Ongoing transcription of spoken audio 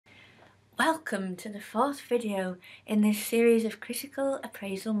Welcome to the fourth video in this series of critical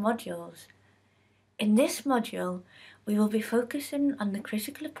appraisal modules. In this module, we will be focusing on the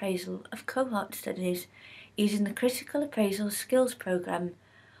critical appraisal of cohort studies using the Critical Appraisal Skills Programme,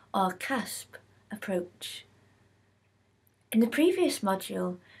 or CASP, approach. In the previous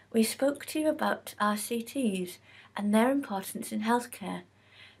module, we spoke to you about RCTs and their importance in healthcare,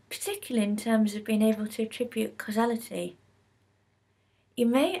 particularly in terms of being able to attribute causality. You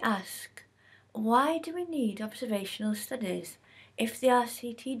may ask, why do we need observational studies if the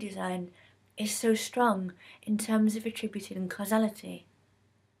RCT design is so strong in terms of attributing causality?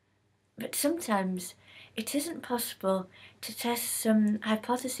 But sometimes it isn't possible to test some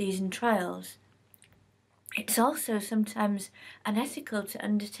hypotheses in trials. It's also sometimes unethical to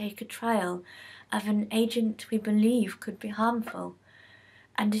undertake a trial of an agent we believe could be harmful,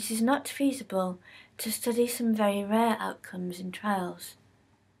 and it is not feasible to study some very rare outcomes in trials.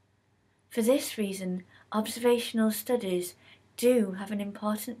 For this reason, observational studies do have an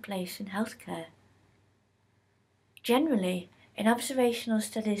important place in healthcare. Generally, in observational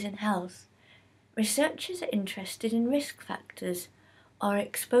studies in health, researchers are interested in risk factors or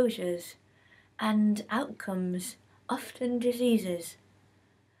exposures and outcomes, often diseases.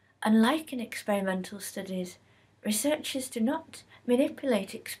 Unlike in experimental studies, researchers do not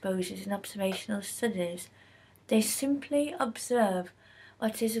manipulate exposures in observational studies. They simply observe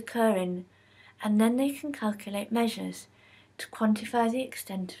what is occurring, and then they can calculate measures to quantify the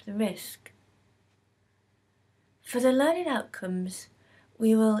extent of the risk. For the learning outcomes,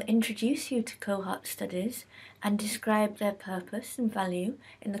 we will introduce you to cohort studies and describe their purpose and value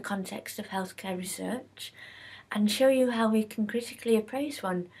in the context of healthcare research, and show you how we can critically appraise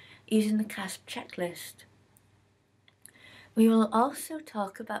one using the CASP checklist. We will also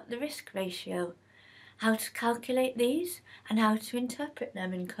talk about the risk ratio, how to calculate these, and how to interpret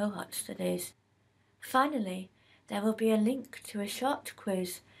them in cohort studies. Finally, there will be a link to a short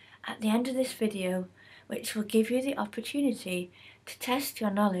quiz at the end of this video, which will give you the opportunity to test your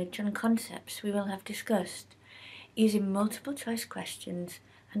knowledge on concepts we will have discussed, using multiple choice questions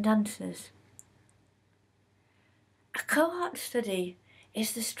and answers. A cohort study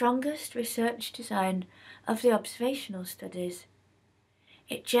is the strongest research design of the observational studies.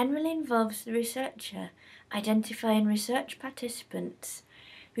 It generally involves the researcher identifying research participants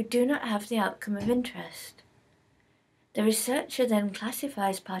who do not have the outcome of interest. The researcher then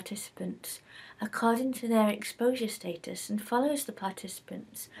classifies participants according to their exposure status and follows the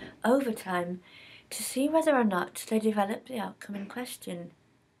participants over time to see whether or not they develop the outcome in question.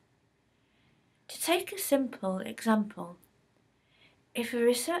 To take a simple example, if a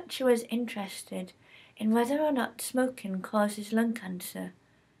researcher was interested in whether or not smoking causes lung cancer,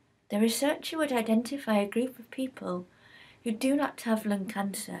 the researcher would identify a group of people who do not have lung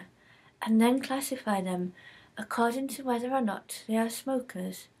cancer and then classify them according to whether or not they are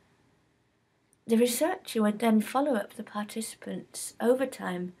smokers. The researcher would then follow up the participants over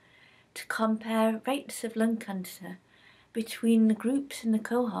time to compare rates of lung cancer between the groups in the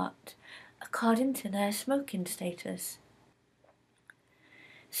cohort according to their smoking status.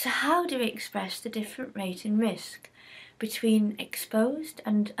 So how do we express the different rate in risk between exposed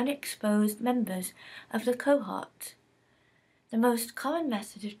and unexposed members of the cohort? The most common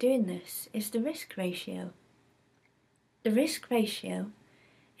method of doing this is the risk ratio. The risk ratio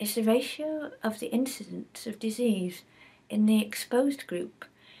is the ratio of the incidence of disease in the exposed group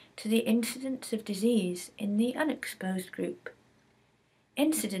to the incidence of disease in the unexposed group.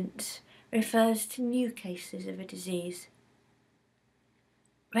 Incidence refers to new cases of a disease.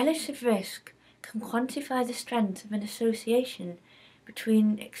 Relative risk can quantify the strength of an association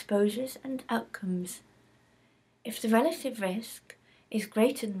between exposures and outcomes. If the relative risk is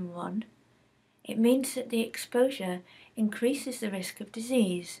greater than 1, it means that the exposure increases the risk of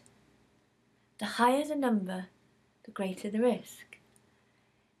disease. The higher the number, the greater the risk.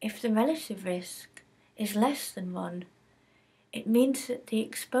 If the relative risk is less than 1, it means that the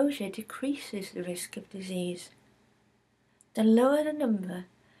exposure decreases the risk of disease. The lower the number,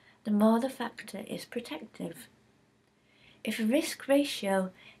 the more the factor is protective. If a risk ratio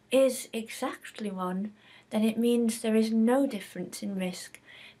is exactly 1, then it means there is no difference in risk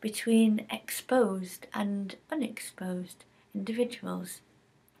between exposed and unexposed individuals.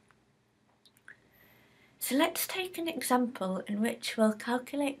 So let's take an example in which we'll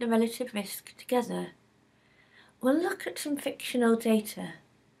calculate the relative risk together. We'll look at some fictional data.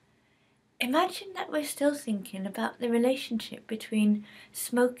 Imagine that we're still thinking about the relationship between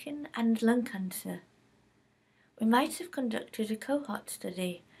smoking and lung cancer. We might have conducted a cohort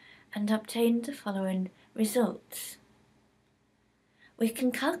study and obtained the following results. We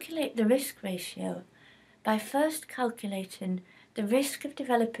can calculate the risk ratio by first calculating the risk of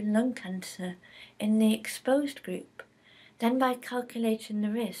developing lung cancer in the exposed group, then by calculating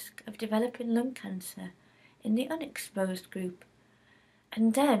the risk of developing lung cancer in the unexposed group,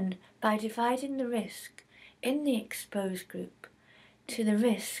 and then by dividing the risk in the exposed group to the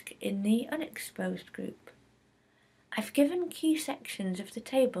risk in the unexposed group. I've given key sections of the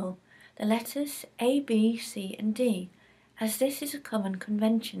table the letters A, B, C and D, as this is a common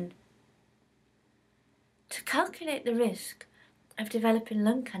convention. To calculate the risk of developing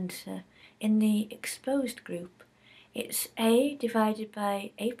lung cancer in the exposed group, it's A divided by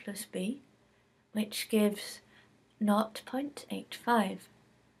A plus B, which gives 0.85.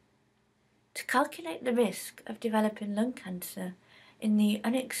 To calculate the risk of developing lung cancer in the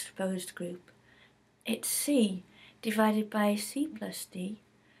unexposed group, it's C divided by C plus D,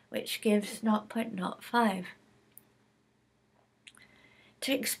 which gives 0.05.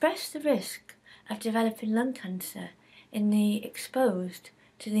 To express the risk of developing lung cancer in the exposed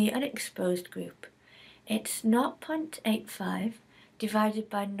to the unexposed group, it's 0.85 divided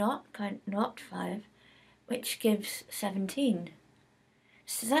by 0.05, which gives 17.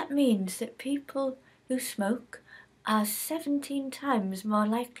 So that means that people who smoke are 17 times more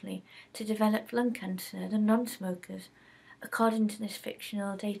likely to develop lung cancer than non-smokers, according to this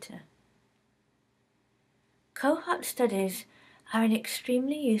fictional data. Cohort studies are an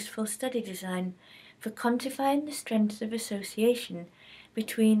extremely useful study design for quantifying the strength of association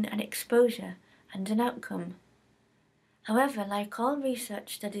between an exposure and an outcome. However, like all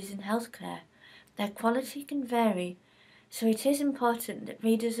research studies in healthcare, their quality can vary, so it is important that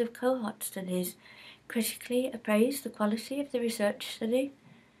readers of cohort studies critically appraise the quality of the research study.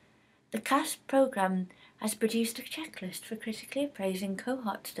 The CASP programme has produced a checklist for critically appraising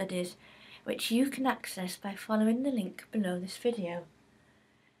cohort studies, which you can access by following the link below this video.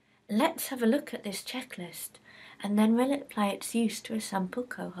 Let's have a look at this checklist, and then we'll apply its use to a sample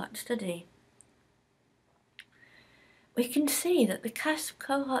cohort study. We can see that the CASP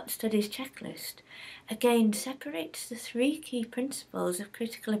cohort studies checklist again separates the three key principles of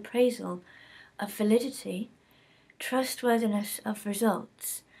critical appraisal of validity, trustworthiness of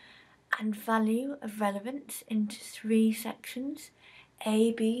results, and value of relevance into three sections,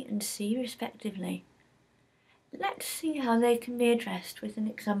 A, B and C respectively. Let's see how they can be addressed with an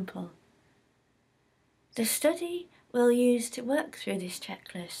example. The study we'll use to work through this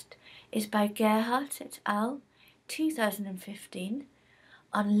checklist is by Gerhardt et al. 2015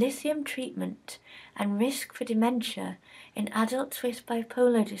 on lithium treatment and risk for dementia in adults with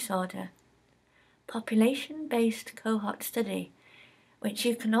bipolar disorder, population-based cohort study, which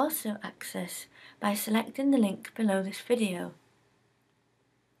you can also access by selecting the link below this video.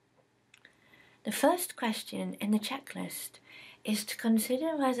 The first question in the checklist is to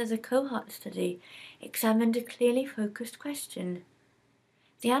consider whether the cohort study examined a clearly focused question.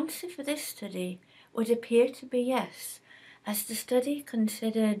 The answer for this study would appear to be yes, as the study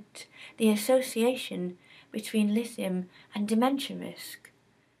considered the association between lithium and dementia risk.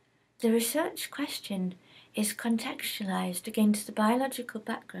 The research question is contextualized against the biological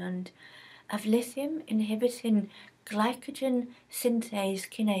background of lithium inhibiting glycogen synthase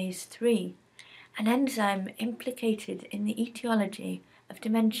kinase 3, an enzyme implicated in the etiology of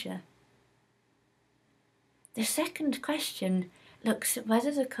dementia. The second question looks at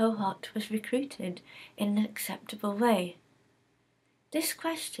whether the cohort was recruited in an acceptable way. This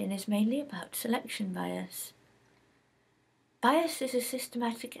question is mainly about selection bias. Bias is a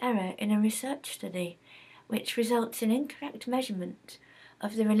systematic error in a research study which results in incorrect measurement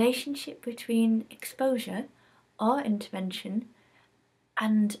of the relationship between exposure or intervention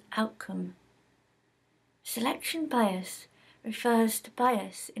and outcome. Selection bias refers to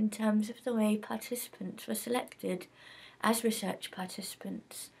bias in terms of the way participants were selected as research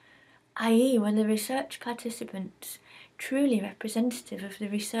participants, i.e. were the research participants truly representative of the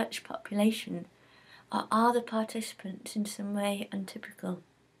research population, or are the participants in some way untypical?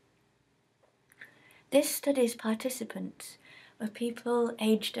 This study's participants were people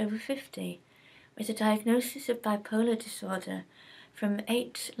aged over 50 with a diagnosis of bipolar disorder from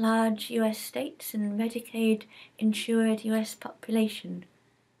 8 large US states and Medicaid-insured US population.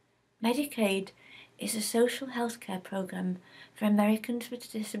 Medicaid is a social health care program for Americans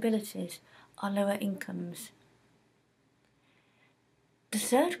with disabilities or lower incomes. The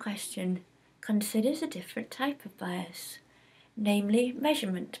third question considers a different type of bias, namely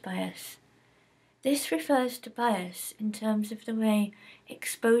measurement bias. This refers to bias in terms of the way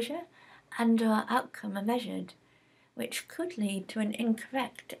exposure and/or outcome are measured, which could lead to an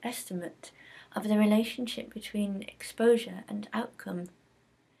incorrect estimate of the relationship between exposure and outcome.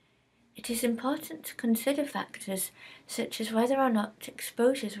 It is important to consider factors such as whether or not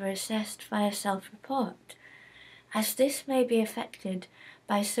exposures were assessed via self-report, as this may be affected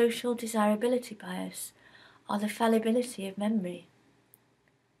by social desirability bias or the fallibility of memory.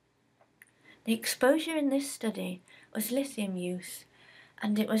 The exposure in this study was lithium use,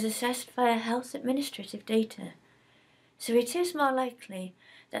 and it was assessed via health administrative data, so it is more likely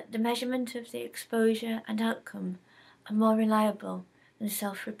that the measurement of the exposure and outcome are more reliable than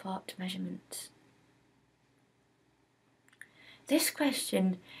self-report measurements. This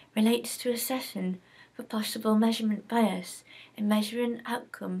question relates to assessing for possible measurement bias in measuring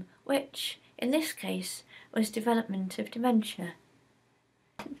outcome, which, in this case, was development of dementia.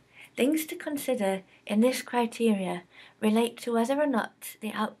 Things to consider in this criteria relate to whether or not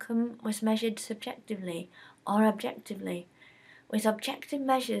the outcome was measured subjectively or objectively, with objective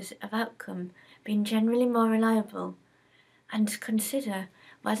measures of outcome being generally more reliable, and to consider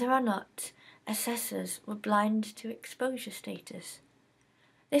whether or not assessors were blind to exposure status.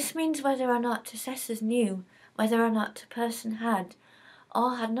 This means whether or not assessors knew whether or not a person had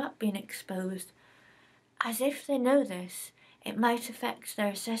or had not been exposed, as if they know this, it might affect their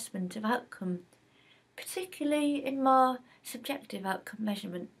assessment of outcome, particularly in more subjective outcome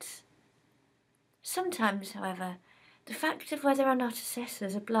measurements. Sometimes, however, the fact of whether or not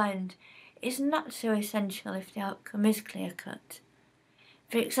assessors are blind is not so essential if the outcome is clear-cut.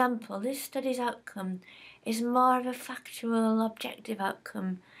 For example, this study's outcome is more of a factual, objective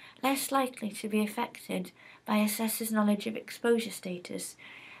outcome, less likely to be affected by assessors' knowledge of exposure status,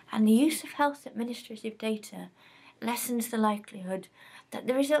 and the use of health administrative data lessens the likelihood that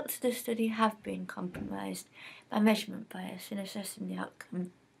the results of the study have been compromised by measurement bias in assessing the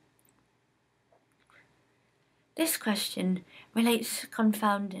outcome. This question relates to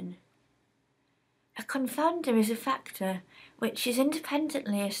confounding. A confounder is a factor which is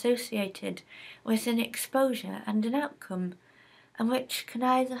independently associated with an exposure and an outcome, and which can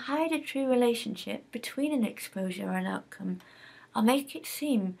either hide a true relationship between an exposure and outcome, or make it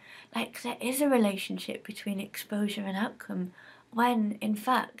seem like there is a relationship between exposure and outcome, when, in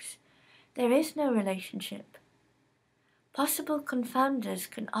fact, there is no relationship. Possible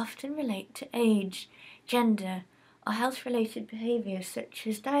confounders can often relate to age, gender, or health-related behaviours such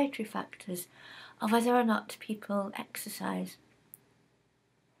as dietary factors, or whether or not people exercise.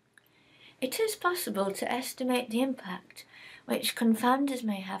 It is possible to estimate the impact which confounders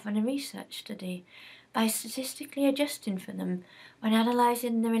may have on a research study by statistically adjusting for them when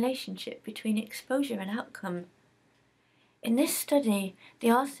analysing the relationship between exposure and outcome. In this study,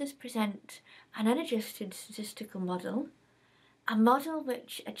 the authors present an unadjusted statistical model, a model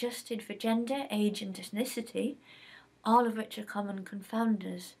which adjusted for gender, age and ethnicity, all of which are common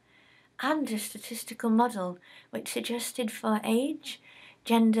confounders, and a statistical model which adjusted for age,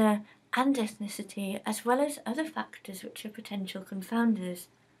 gender and ethnicity, as well as other factors which are potential confounders.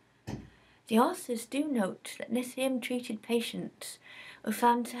 The authors do note that lithium-treated patients were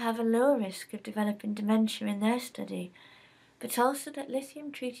found to have a lower risk of developing dementia in their study, but also that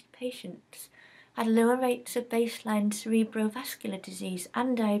lithium-treated patients had lower rates of baseline cerebrovascular disease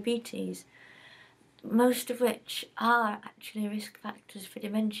and diabetes, most of which are actually risk factors for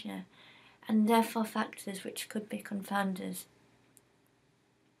dementia, and therefore factors which could be confounders.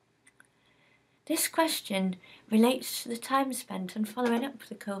 This question relates to the time spent on following up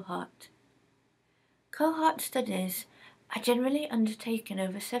the cohort. Cohort studies are generally undertaken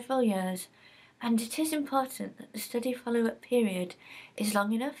over several years, and it is important that the study follow-up period is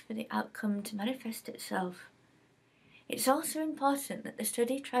long enough for the outcome to manifest itself. It's also important that the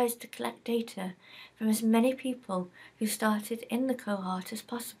study tries to collect data from as many people who started in the cohort as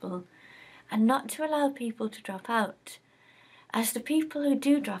possible, and not to allow people to drop out, as the people who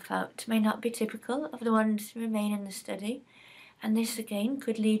do drop out may not be typical of the ones who remain in the study, and this again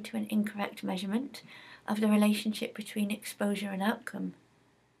could lead to an incorrect measurement of the relationship between exposure and outcome.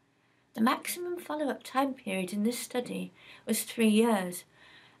 The maximum follow-up time period in this study was 3 years,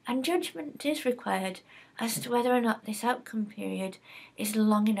 and judgment is required as to whether or not this outcome period is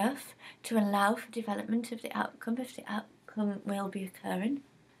long enough to allow for development of the outcome if the outcome will be occurring.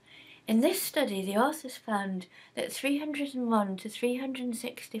 In this study, the authors found that 301 to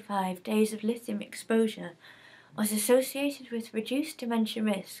 365 days of lithium exposure was associated with reduced dementia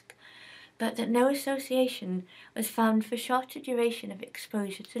risk, but that no association was found for shorter duration of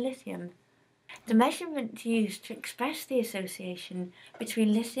exposure to lithium. The measurement used to express the association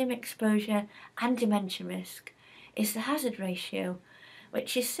between lithium exposure and dementia risk is the hazard ratio,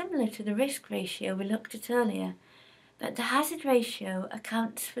 which is similar to the risk ratio we looked at earlier, but the hazard ratio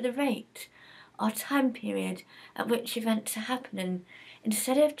accounts for the rate or time period at which events are happening,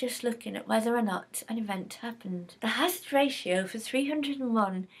 instead of just looking at whether or not an event happened. The hazard ratio for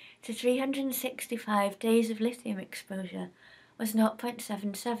 301 to 365 days of lithium exposure was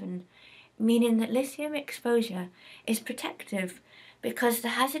 0.77, meaning that lithium exposure is protective because the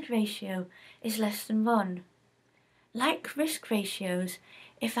hazard ratio is less than 1. Like risk ratios,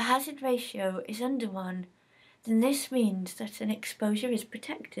 if a hazard ratio is under 1, then this means that an exposure is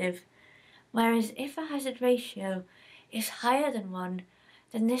protective, whereas if a hazard ratio is higher than 1,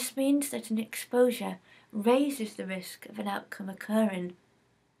 then this means that an exposure raises the risk of an outcome occurring.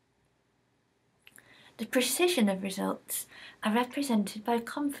 The precision of results are represented by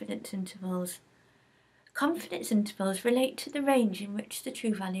confidence intervals. Confidence intervals relate to the range in which the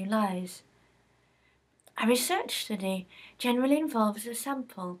true value lies. A research study generally involves a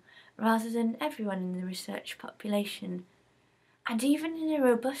sample rather than everyone in the research population, and even in a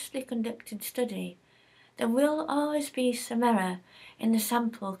robustly conducted study, there will always be some error in the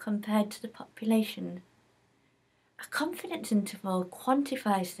sample compared to the population. A confidence interval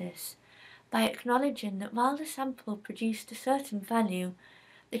quantifies this by acknowledging that while the sample produced a certain value,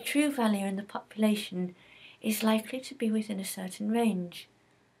 the true value in the population is likely to be within a certain range.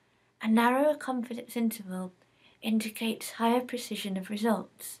 A narrower confidence interval indicates higher precision of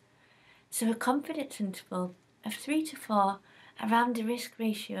results, so a confidence interval of 3 to 4 around a risk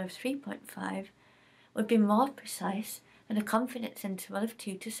ratio of 3.5 would be more precise than a confidence interval of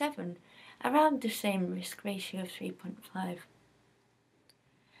 2 to 7 around the same risk ratio of 3.5.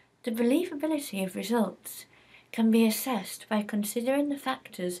 The believability of results can be assessed by considering the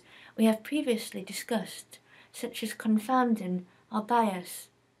factors we have previously discussed, such as confounding or bias.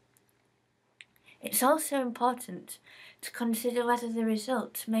 It's also important to consider whether the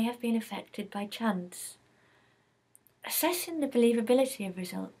results may have been affected by chance. Assessing the believability of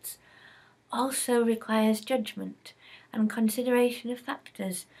results also requires judgment and consideration of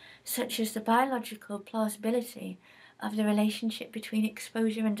factors such as the biological plausibility of the relationship between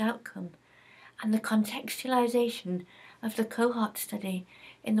exposure and outcome, and the contextualization of the cohort study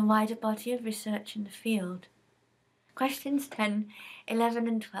in the wider body of research in the field. Questions 10, 11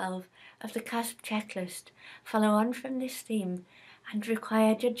 and 12 of the CASP checklist follow on from this theme and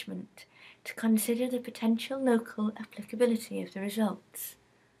require judgment to consider the potential local applicability of the results.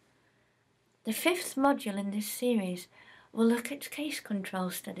 The 5th module in this series will look at case control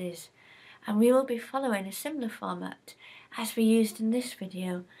studies, and we will be following a similar format as we used in this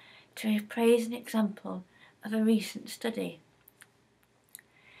video to appraise an example of a recent study.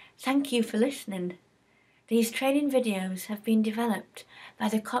 Thank you for listening. These training videos have been developed by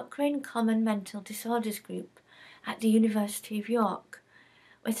the Cochrane Common Mental Disorders Group at the University of York,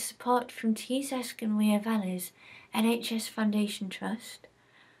 with support from TEWV and Weir Valley's NHS Foundation Trust,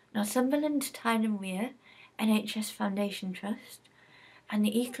 Northumberland, Tyne and Weir NHS Foundation Trust, and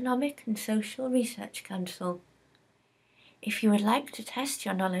the Economic and Social Research Council. If you would like to test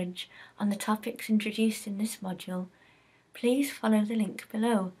your knowledge on the topics introduced in this module, please follow the link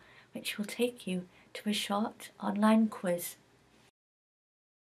below, which will take you to a short online quiz.